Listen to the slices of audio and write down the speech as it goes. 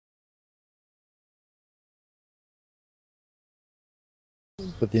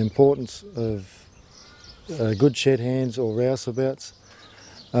but the importance of good shed hands or rouseabouts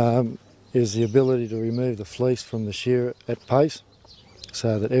is the ability to remove the fleece from the shear at pace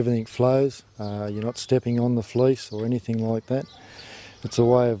so that everything flows. You're not stepping on the fleece or anything like that. It's a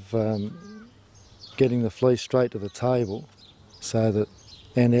way of getting the fleece straight to the table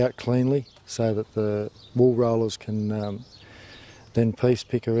and out cleanly so that the wool rollers can then piece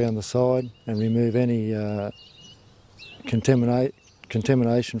pick around the side and remove any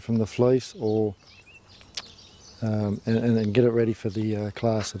contamination from the fleece and get it ready for the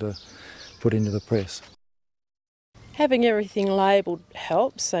class that are put into the press. Having everything labelled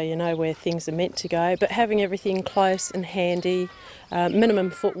helps, so you know where things are meant to go, but having everything close and handy, minimum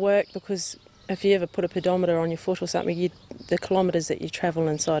footwork, because if you ever put a pedometer on your foot or something, the kilometres that you travel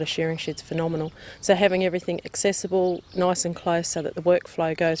inside a shearing shed's phenomenal. So having everything accessible, nice and close, so that the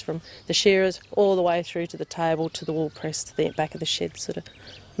workflow goes from the shearers all the way through to the table, to the wool press, to the back of the shed, sort of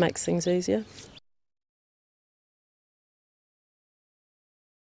makes things easier.